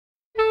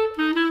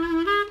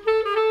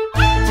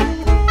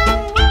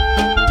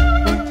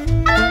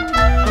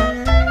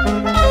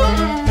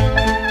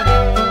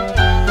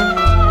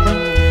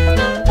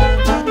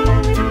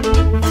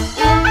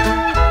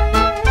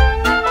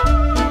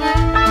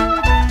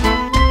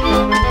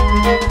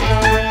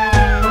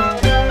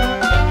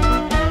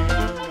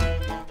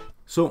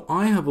So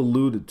I have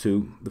alluded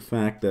to the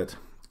fact that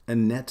a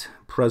net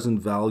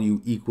present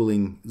value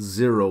equaling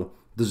zero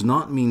does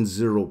not mean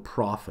zero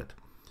profit.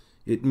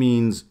 It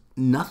means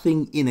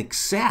nothing in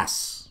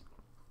excess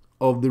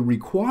of the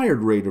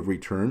required rate of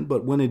return,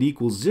 but when it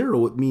equals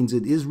zero, it means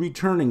it is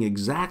returning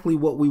exactly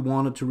what we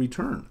want it to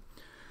return.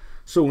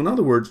 So in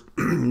other words,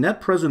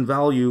 net present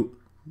value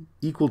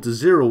equal to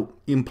zero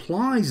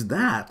implies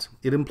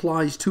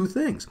two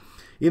things.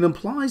 It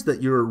implies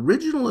that your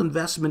original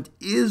investment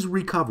is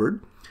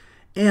recovered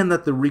and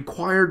that the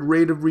required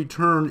rate of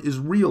return is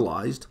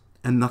realized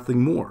and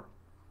nothing more.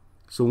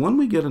 So when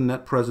we get a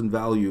net present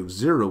value of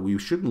zero, we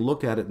shouldn't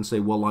look at it and say,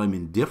 well, I'm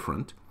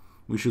indifferent.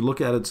 We should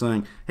look at it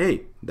saying,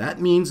 hey,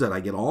 that means that I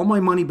get all my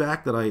money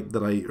back that I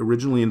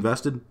originally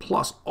invested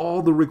plus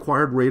all the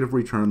required rate of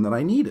return that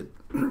I needed.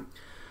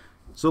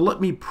 So let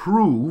me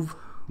prove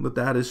that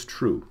that is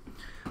true.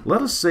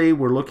 Let us say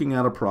we're looking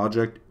at a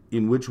project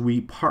in which we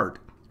part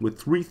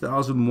with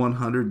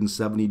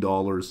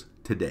 $3,170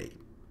 today.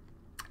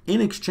 In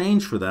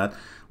exchange for that,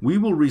 we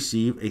will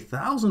receive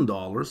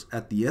 $1,000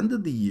 at the end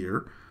of the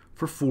year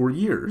for 4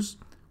 years.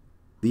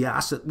 The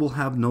asset will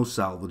have no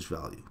salvage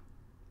value.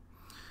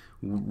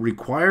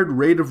 Required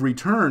rate of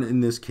return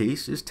in this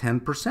case is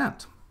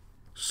 10%.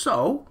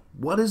 So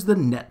what is the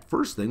net,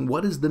 first thing,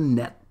 what is the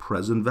net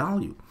present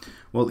value?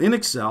 Well, in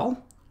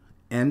Excel,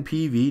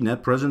 NPV,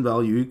 net present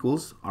value,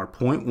 equals our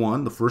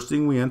 0.1. The first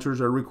thing we enter is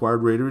our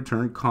required rate of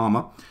return,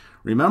 comma.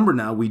 Remember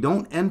now, we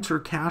don't enter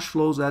cash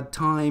flows at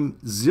time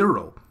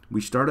 0.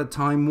 We start at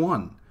time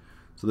 1.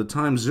 So the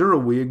time 0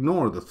 we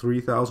ignore, the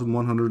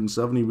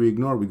 3,170 we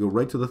ignore, we go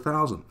right to the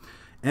 1,000.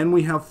 And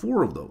we have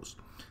 4 of those.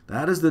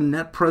 That is the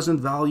net present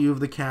value of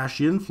the cash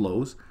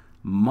inflows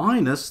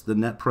minus the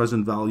net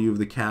present value of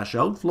the cash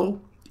outflow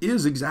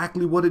is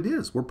exactly what it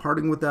is. We're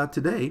parting with that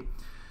today.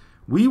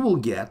 We will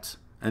get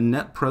a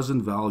net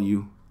present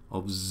value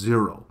of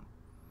 0.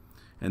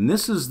 And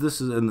this is,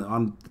 and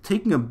I'm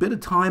taking a bit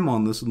of time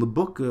on this, and the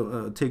book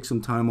takes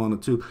some time on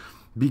it too,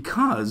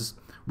 because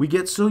we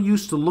get so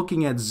used to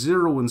looking at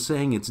 0 and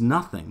saying it's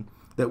nothing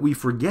that we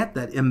forget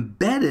that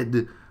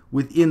embedded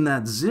within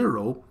that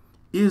 0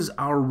 is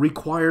our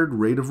required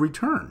rate of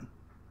return.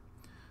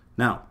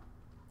 Now,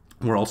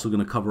 we're also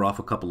going to cover off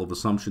a couple of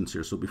assumptions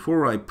here. So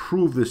before I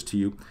prove this to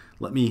you,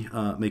 let me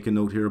make a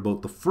note here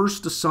about the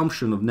first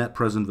assumption of net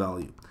present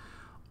value.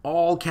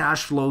 All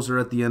cash flows are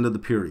at the end of the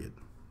period.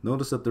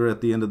 Notice that they're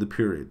at the end of the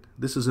period.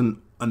 This is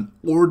an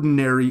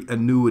ordinary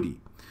annuity.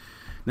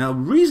 Now, the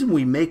reason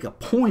we make a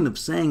point of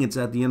saying it's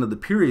at the end of the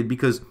period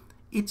because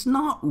it's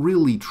not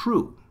really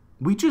true.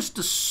 We just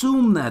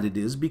assume that it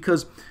is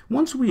because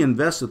once we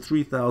invest at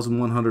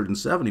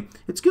 $3,170,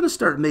 it's going to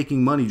start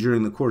making money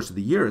during the course of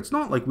the year. It's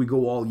not like we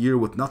go all year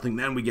with nothing,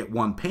 then we get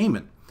one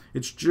payment.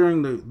 It's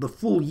during the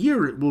full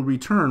year it will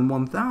return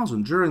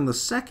 $1,000. During the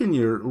second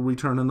year it will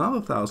return another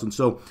 $1,000.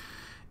 So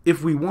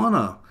if we want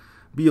to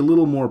be a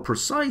little more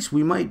precise,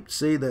 we might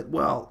say that,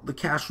 well, the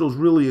cash flows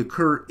really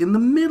occur in the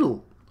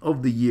middle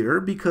of the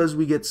year because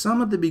we get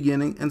some at the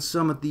beginning and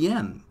some at the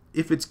end,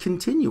 if it's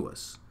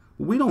continuous.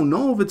 We don't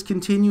know if it's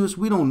continuous.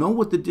 We don't know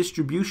what the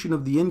distribution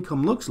of the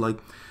income looks like.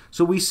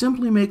 So we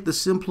simply make the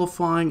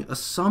simplifying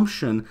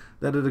assumption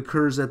that it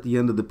occurs at the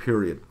end of the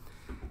period.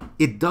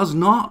 It does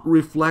not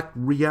reflect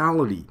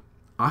reality.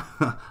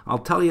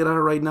 I'll tell you that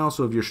right now.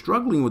 So if you're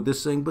struggling with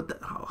this thing,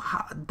 but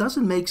it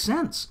doesn't make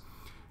sense.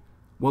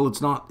 Well,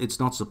 it's not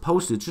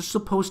supposed to. It's just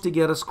supposed to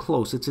get us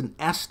close. It's an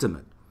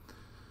estimate.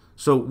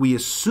 So we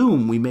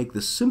assume, we make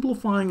the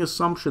simplifying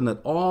assumption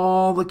that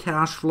all the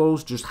cash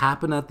flows just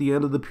happen at the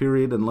end of the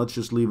period, and let's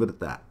just leave it at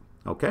that.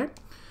 Okay?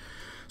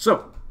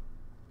 So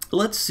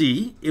let's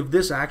see if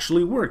this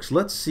actually works.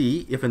 Let's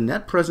see if a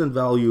net present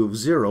value of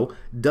 0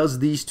 does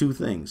these two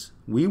things.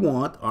 We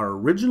want our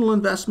original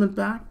investment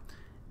back,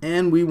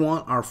 and we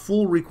want our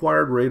full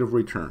required rate of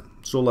return.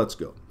 So let's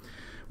go.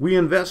 We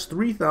invest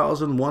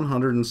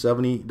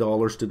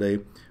 $3,170 today.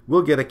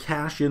 We'll get a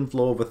cash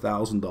inflow of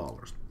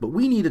 $1,000. But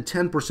we need a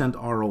 10%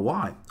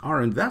 ROI.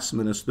 Our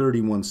investment is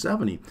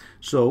 $3,170.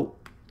 So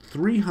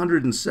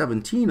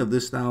 $317 of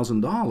this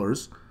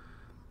 $1,000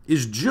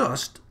 is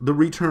just the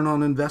return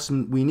on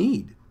investment we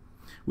need,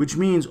 which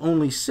means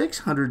only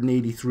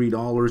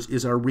 $683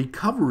 is our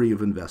recovery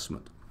of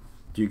investment.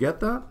 Do you get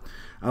that?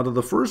 Out of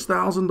the first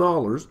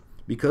 $1,000,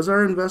 because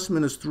our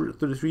investment is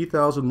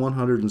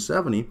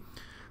 $3,170,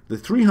 the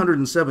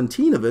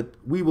 $317 of it,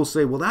 we will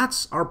say, well,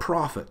 that's our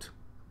profit.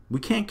 We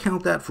can't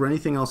count that for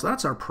anything else.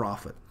 That's our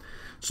profit.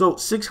 So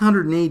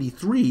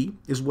 $683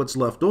 is what's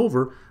left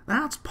over.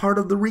 That's part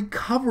of the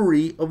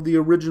recovery of the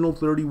original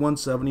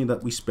 $3,170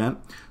 that we spent.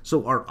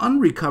 So our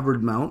unrecovered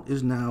amount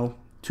is now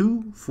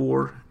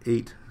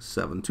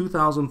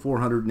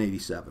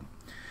 $2,487.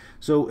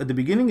 So at the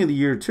beginning of the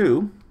year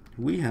 2,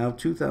 we have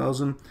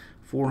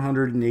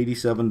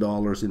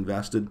 $2,487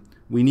 invested.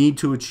 We need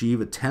to achieve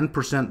a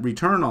 10%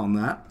 return on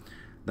that.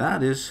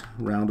 That is,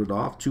 rounded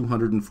off,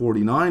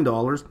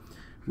 $249,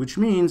 which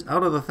means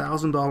out of the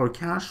 $1,000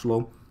 cash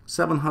flow,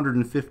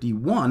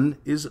 $751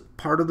 is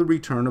part of the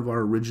return of our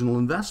original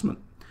investment.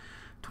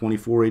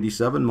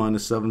 2487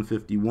 minus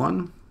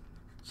 751,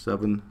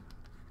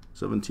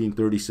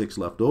 1736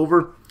 left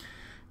over.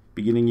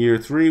 Beginning year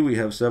 3, we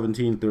have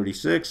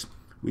 1736.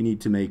 We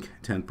need to make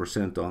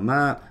 10% on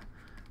that.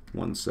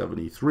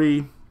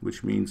 173,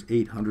 which means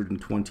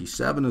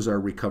 827 is our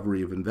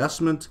recovery of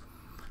investment.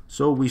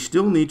 So we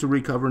still need to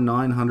recover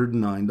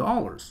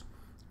 $909.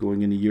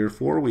 Going into year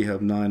 4, we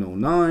have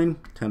 909.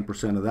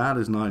 10% of that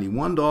is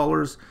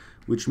 $91,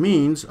 which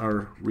means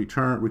our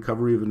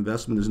recovery of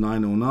investment is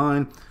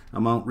 909.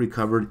 Amount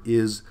recovered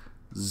is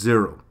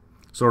 0.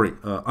 Sorry,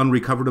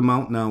 unrecovered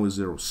amount now is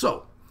 0.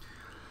 So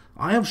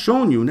I have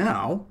shown you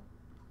now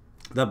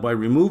that by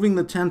removing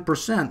the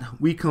 10%,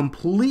 we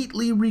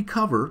completely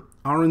recover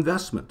our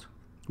investment.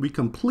 We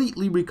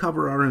completely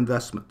recover our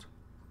investment.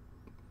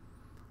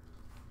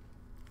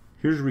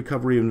 Here's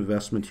recovery of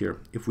investment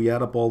here. If we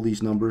add up all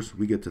these numbers,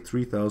 we get to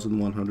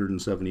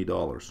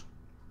 $3,170.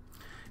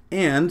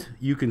 And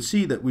you can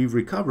see that we've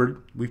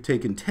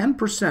taken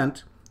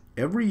 10%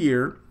 every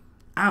year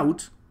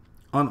out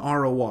on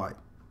ROI.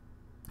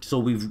 So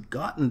we've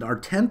gotten our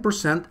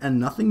 10% and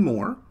nothing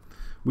more.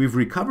 We've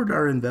recovered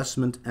our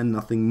investment and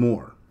nothing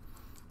more.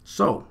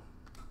 So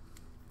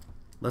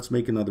let's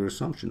make another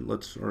assumption.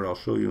 I'll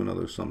show you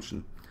another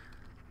assumption.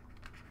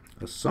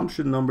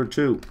 Assumption number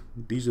 2.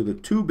 These are the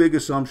 2 big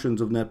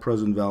assumptions of net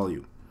present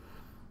value.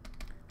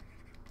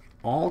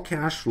 All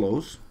cash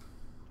flows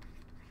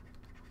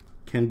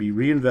can be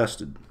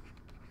reinvested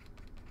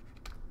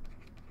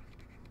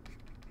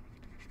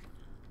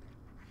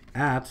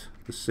at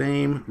the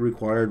same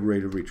required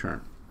rate of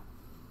return.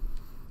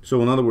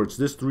 So in other words,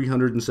 this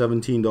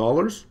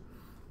 $317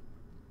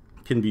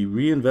 can be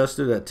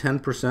reinvested at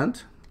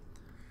 10%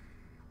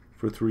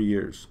 for 3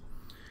 years.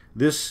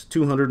 This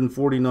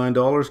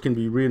 $249 can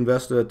be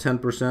reinvested at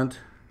 10%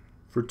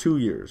 for 2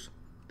 years.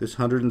 This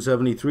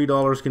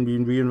 $173 can be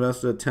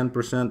reinvested at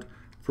 10%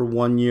 for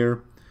 1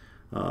 year,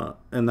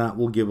 and that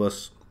will give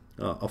us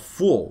a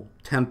full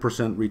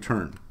 10%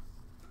 return.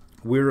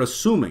 We're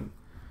assuming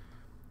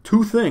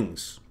 2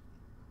 things.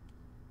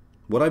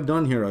 What I've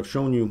done here, I've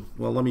shown you,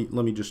 well, let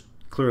me just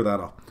clear that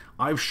up.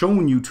 I've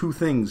shown you 2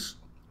 things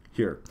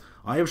here.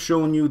 I have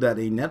shown you that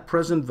a net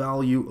present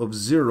value of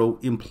 0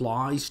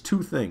 implies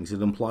 2 things.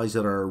 It implies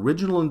that our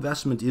original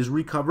investment is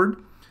recovered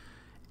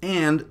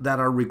and that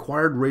our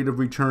required rate of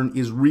return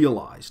is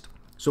realized.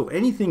 So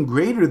anything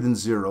greater than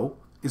 0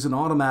 is an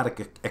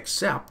automatic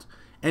accept.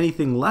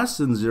 Anything less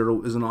than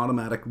 0 is an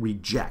automatic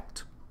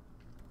reject.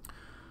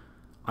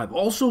 I've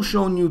also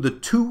shown you the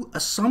 2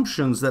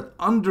 assumptions that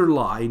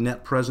underlie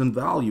net present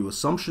value.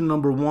 Assumption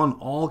number 1,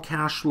 all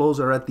cash flows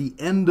are at the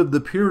end of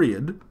the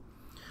period.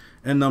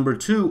 And number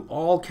 2,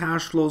 all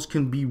cash flows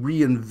can be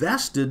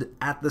reinvested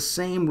at the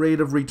same rate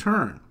of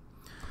return.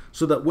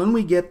 So that when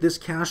we get this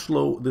cash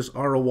flow, this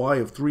ROI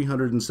of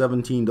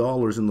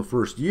 $317 in the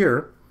first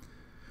year,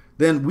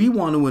 then we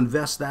want to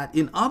invest that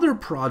in other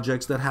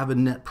projects that have a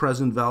net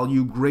present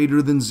value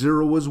greater than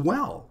 0 as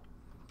well.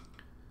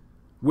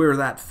 Where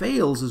that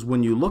fails is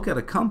when you look at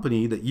a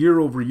company that year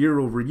over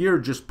year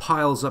just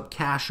piles up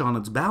cash on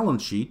its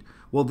balance sheet.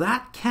 Well,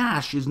 that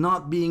cash is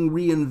not being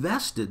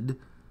reinvested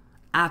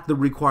at the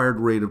required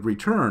rate of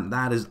return.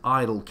 That is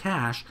idle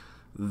cash.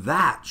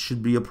 That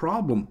should be a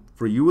problem.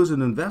 For you as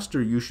an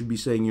investor, you should be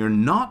saying, you're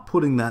not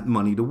putting that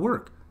money to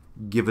work.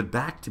 Give it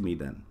back to me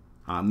then.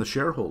 I'm the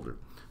shareholder.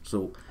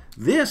 So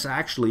this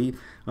actually,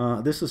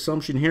 this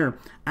assumption here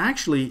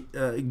actually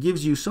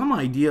gives you some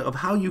idea of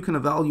how you can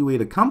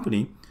evaluate a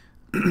company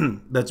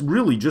that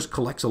really just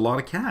collects a lot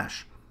of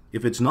cash.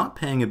 If it's not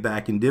paying it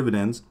back in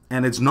dividends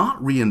and it's not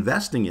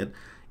reinvesting it,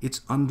 it's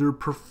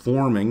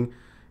underperforming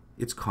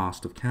its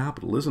cost of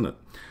capital, isn't it?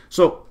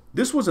 So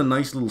this was a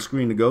nice little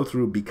screen to go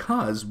through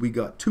because we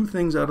got 2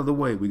 things out of the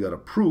way. We got a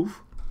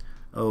proof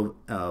of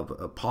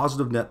a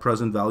positive net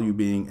present value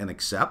being an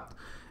accept,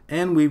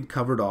 and we've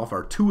covered off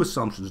our 2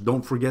 assumptions.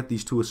 Don't forget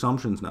these 2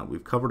 assumptions now.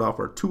 We've covered off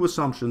our 2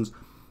 assumptions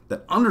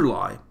that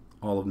underlie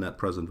all of net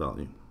present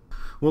value.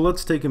 Well,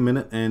 let's take a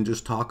minute and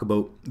just talk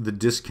about the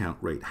discount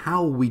rate.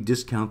 How are we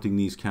discounting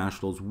these cash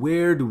flows?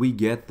 Where do we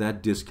get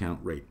that discount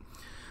rate?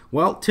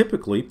 Well,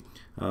 typically,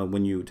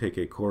 when you take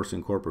a course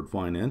in corporate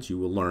finance, you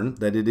will learn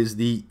that it is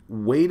the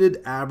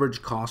weighted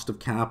average cost of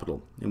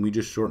capital, and we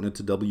just shorten it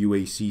to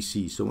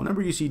WACC. So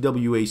whenever you see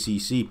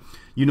WACC,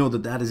 you know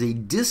that that is a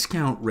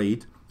discount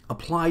rate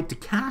applied to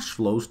cash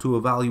flows to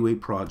evaluate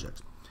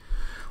projects.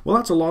 Well,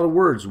 that's a lot of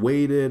words.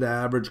 Weighted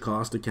average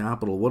cost of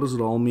capital. What does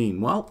it all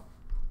mean? Well,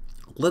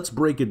 let's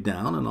break it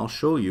down, and I'll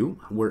show you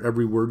where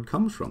every word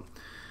comes from.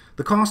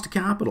 The cost of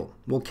capital.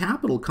 Well,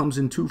 capital comes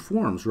in 2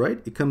 forms, right?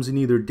 It comes in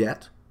either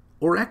debt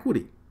or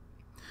equity.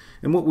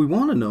 And what we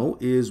want to know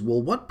is,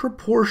 well, what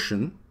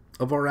proportion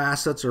of our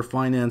assets are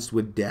financed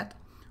with debt?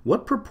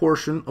 What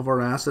proportion of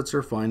our assets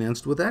are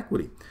financed with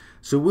equity?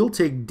 So we'll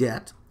take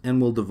debt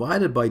and we'll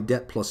divide it by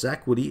debt plus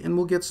equity and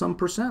we'll get some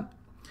percent.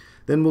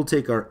 Then we'll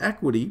take our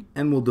equity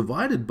and we'll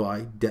divide it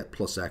by debt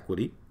plus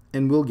equity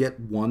and we'll get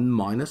 1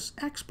 minus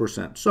X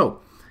percent.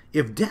 So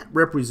if debt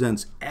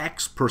represents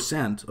X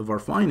percent of our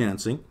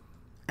financing,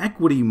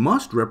 equity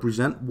must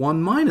represent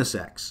 1 minus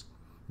x,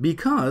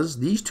 because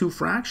these two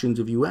fractions,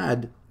 if you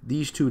add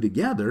these two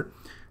together,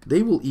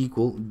 they will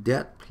equal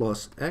debt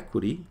plus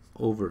equity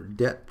over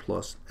debt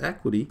plus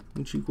equity,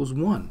 which equals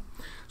 1.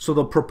 So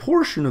the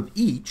proportion of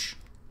each,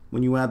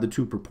 when you add the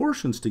two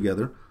proportions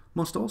together,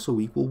 must also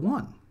equal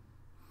 1.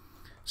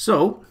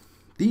 So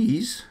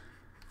these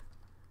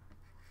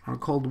are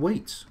called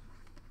weights.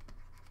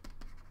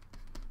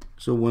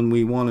 So when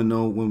we want to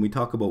know, when we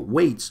talk about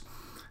weights,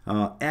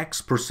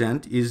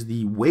 X% is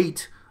the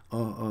weight,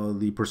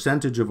 the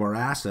percentage of our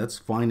assets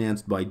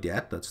financed by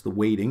debt. That's the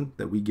weighting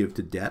that we give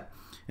to debt.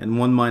 And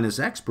 1 minus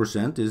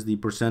X% is the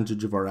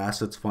percentage of our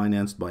assets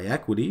financed by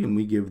equity, and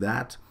we give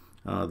that,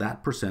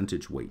 that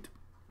percentage weight.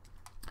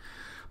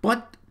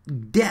 But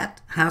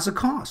debt has a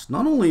cost.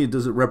 Not only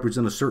does it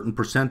represent a certain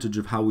percentage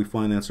of how we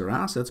finance our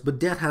assets, but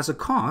debt has a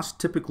cost,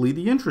 typically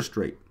the interest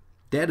rate.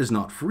 Debt is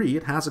not free,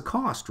 it has a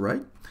cost,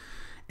 right?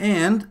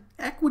 And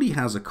equity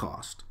has a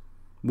cost.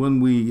 When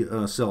we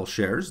sell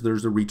shares,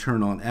 there's a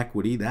return on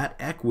equity. That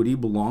equity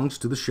belongs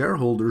to the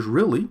shareholders,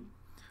 really.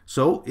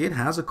 So it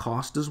has a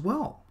cost as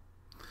well.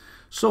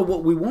 So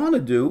what we want to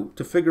do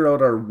to figure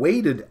out our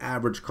weighted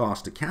average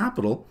cost of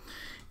capital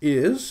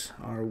is,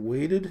 our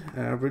weighted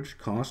average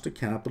cost of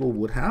capital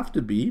would have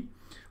to be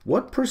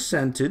what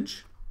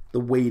percentage, the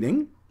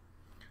weighting,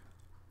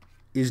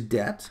 is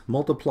debt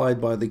multiplied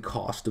by the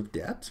cost of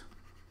debt.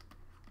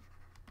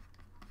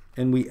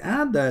 And we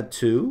add that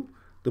to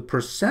the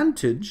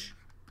percentage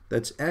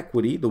that's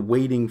equity, the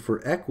weighting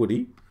for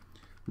equity,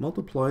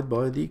 multiplied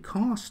by the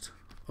cost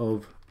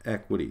of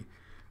equity.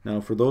 Now,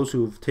 for those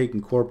who have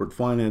taken corporate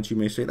finance, you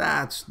may say,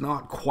 that's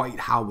not quite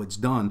how it's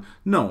done.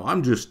 No,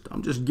 I'm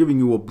just giving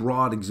you a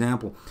broad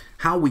example.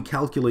 How we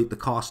calculate the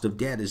cost of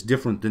debt is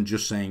different than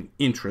just saying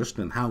interest,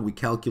 and how we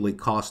calculate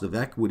cost of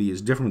equity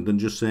is different than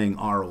just saying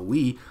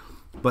ROE,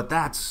 but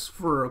that's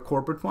for a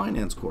corporate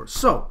finance course.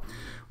 So,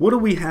 what do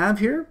we have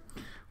here?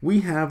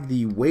 We have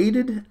the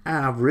weighted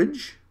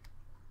average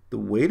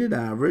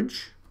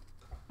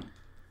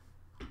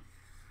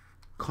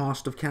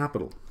cost of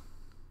capital.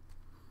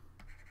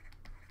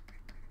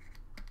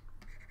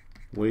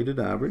 Weighted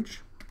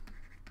average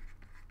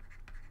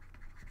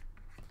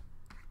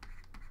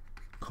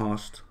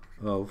cost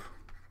of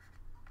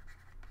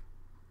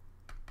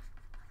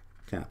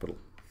capital.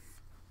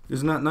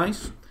 Isn't that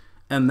nice?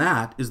 And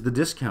that is the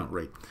discount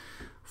rate.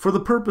 For the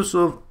purpose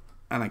of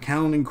an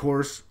accounting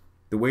course,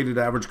 the weighted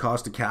average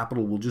cost of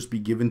capital will just be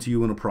given to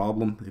you in a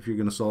problem. If you're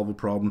going to solve a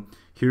problem,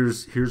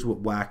 here's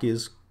what WACC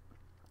is.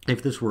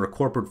 If this were a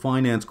corporate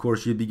finance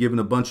course, you'd be given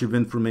a bunch of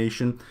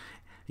information.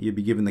 You'd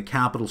be given the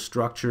capital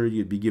structure,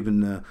 you'd be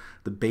given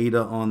the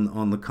beta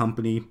on the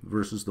company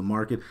versus the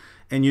market,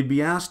 and you'd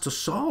be asked to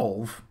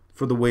solve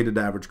for the weighted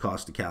average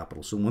cost of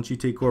capital. So once you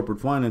take corporate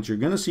finance, you're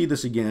going to see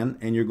this again,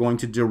 and you're going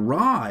to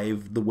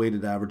derive the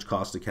weighted average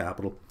cost of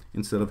capital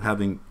instead of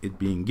having it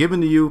being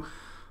given to you.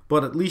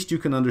 But at least you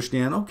can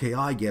understand, okay,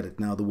 I get it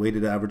now, the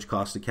weighted average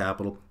cost of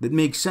capital. It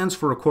makes sense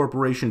for a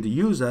corporation to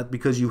use that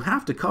because you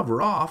have to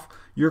cover off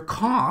your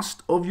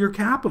cost of your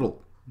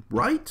capital,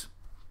 right?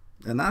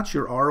 And that's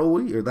your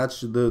ROE, or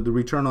that's the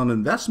return on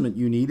investment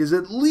you need, is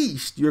at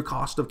least your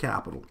cost of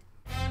capital.